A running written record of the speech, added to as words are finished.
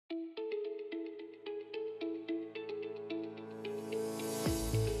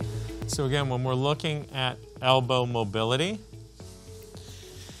So again, when we're looking at elbow mobility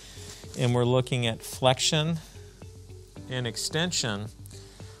and we're looking at flexion and extension,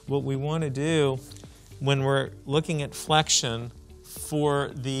 what we want to do when we're looking at flexion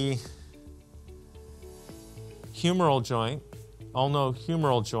for the humeral joint,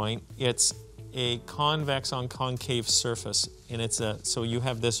 ulnohumeral joint, it's a convex on concave surface, and so you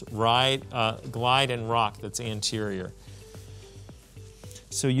have this glide and rock that's anterior.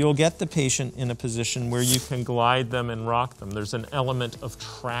 So you'll get the patient in a position where you can glide them and rock them. There's an element of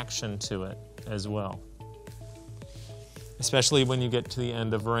traction to it as well, especially when you get to the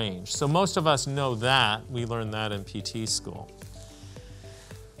end of range. So most of us know that. We learned that in PT school.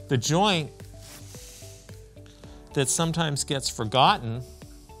 The joint that sometimes gets forgotten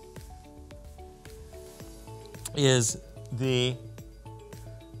is the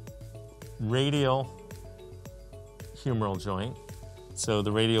radial humeral joint. So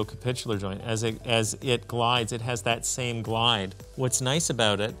the radiocapitular joint, as it glides, it has that same glide. What's nice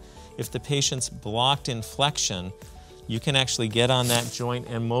about it, if the patient's blocked in flexion, you can actually get on that joint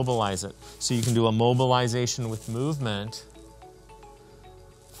and mobilize it. So you can do a mobilization with movement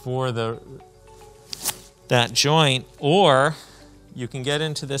for that joint, or you can get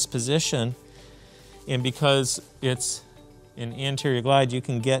into this position, and because it's an anterior glide, you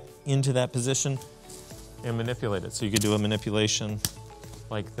can get into that position and manipulate it. So you could do a manipulation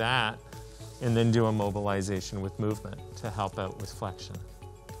like that, and then do a mobilization with movement to help out with flexion.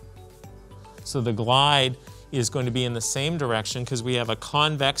 So the glide is going to be in the same direction because we have a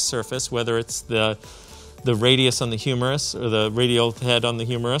convex surface, whether it's the radius on the humerus or the radial head on the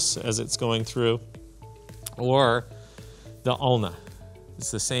humerus as it's going through, or the ulna.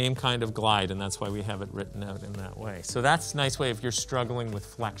 It's the same kind of glide, and that's why we have it written out in that way. So that's a nice way if you're struggling with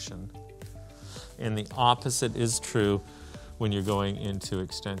flexion. And the opposite is true when you're going into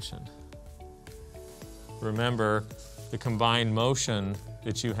extension. Remember, the combined motion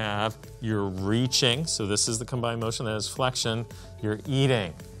that you have, you're reaching, so this is the combined motion, that is flexion, you're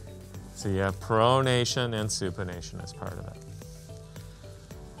eating. So you have pronation and supination as part of it.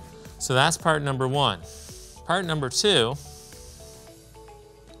 So that's part number one. Part number two,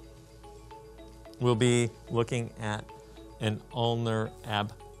 we'll be looking at an ulnar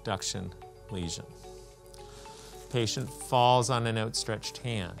abduction lesion. Patient falls on an outstretched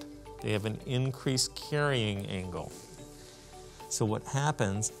hand. They have an increased carrying angle. So what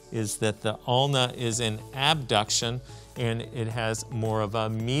happens is that the ulna is in abduction and it has more of a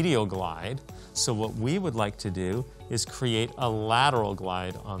medial glide. So what we would like to do is create a lateral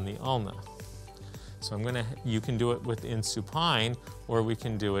glide on the ulna. So you can do it in supine, or we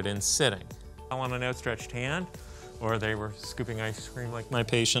can do it in sitting. On an outstretched hand, or they were scooping ice cream like my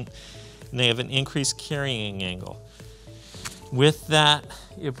patient, and they have an increased carrying angle. With that,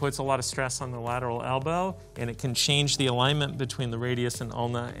 it puts a lot of stress on the lateral elbow, and it can change the alignment between the radius and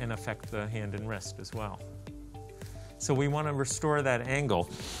ulna and affect the hand and wrist as well. So we want to restore that angle.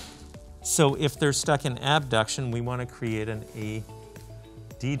 So if they're stuck in abduction, we want to create an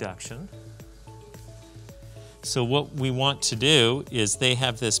adduction. So what we want to do is they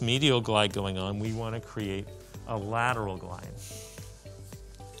have this medial glide going on. We want to create a lateral glide.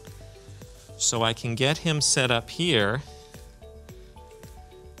 So I can get him set up here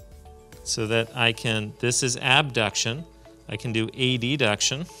so that this is abduction, I can do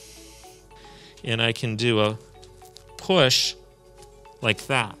adduction, and I can do a push like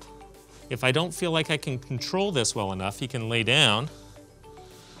that. If I don't feel like I can control this well enough, he can lay down,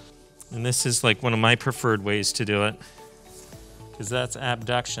 and this is like one of my preferred ways to do it, because that's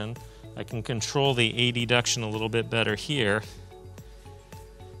abduction. I can control the adduction a little bit better here,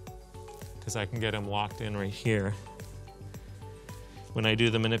 because I can get him locked in right here. When I do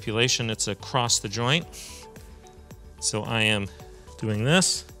the manipulation, it's across the joint. So I am doing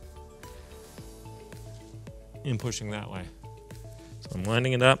this and pushing that way. So I'm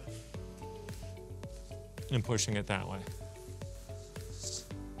lining it up and pushing it that way.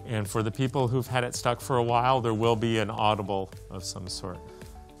 And for the people who've had it stuck for a while, there will be an audible of some sort.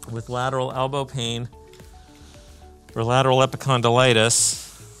 With lateral elbow pain or lateral epicondylitis,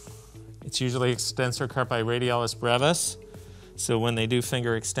 it's usually extensor carpi radialis brevis. So when they do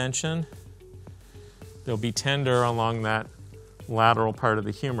finger extension, they'll be tender along that lateral part of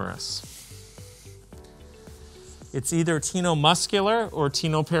the humerus. It's either tenomuscular or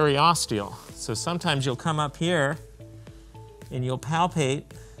tenoperiosteal. So sometimes you'll come up here and you'll palpate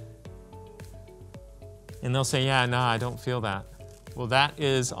and they'll say, yeah, no, I don't feel that. Well, that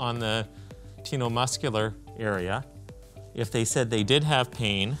is on the tenomuscular area. If they said they did have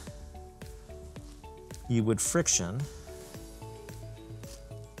pain, you would friction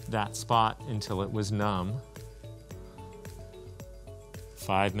that spot until it was numb.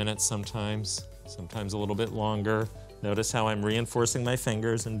 5 minutes sometimes, sometimes a little bit longer. Notice how I'm reinforcing my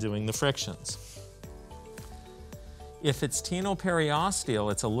fingers and doing the frictions. If it's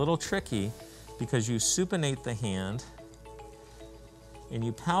tenoperiosteal, it's a little tricky because you supinate the hand and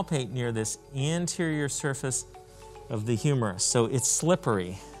you palpate near this anterior surface of the humerus, so it's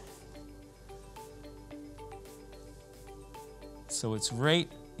slippery. So it's right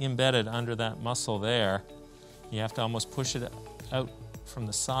embedded under that muscle there. You have to almost push it out from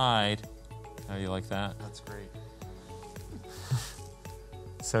the side. How do you like that? That's great.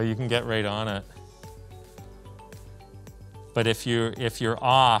 So you can get right on it. But if you're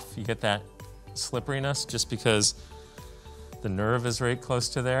off, you get that slipperiness just because the nerve is right close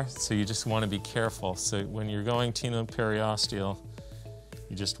to there, so you just want to be careful. So when you're going tenoperiosteal,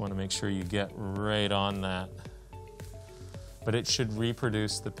 you just want to make sure you get right on that. But it should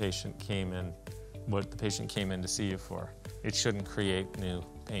reproduce what the patient came in to see you for. It shouldn't create new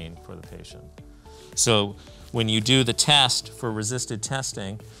pain for the patient. So when you do the test for resisted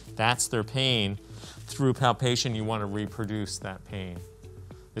testing, that's their pain. Through palpation, you want to reproduce that pain.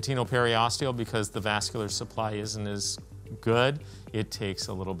 The tenoperiosteal, because the vascular supply isn't as good, it takes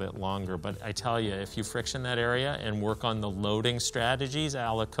a little bit longer. But I tell you, if you friction that area and work on the loading strategies, a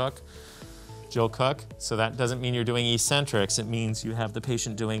la Jill Cook, so that doesn't mean you're doing eccentrics, it means you have the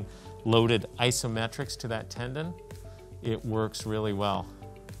patient doing loaded isometrics to that tendon. It works really well.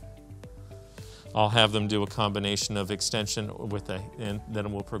 I'll have them do a combination of extension and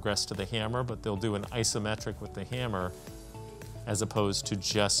then we'll progress to the hammer, but they'll do an isometric with the hammer as opposed to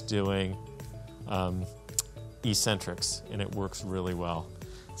just doing eccentrics, and it works really well.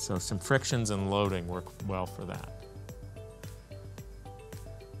 So some frictions and loading work well for that.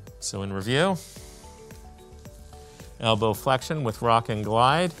 So in review, elbow flexion with rock and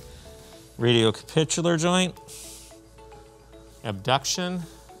glide, radiocapitular joint, abduction,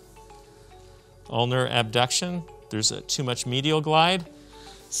 ulnar abduction. There's too much medial glide,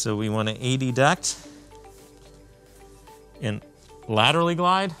 so we want to adduct and laterally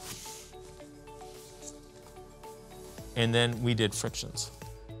glide. And then we did frictions.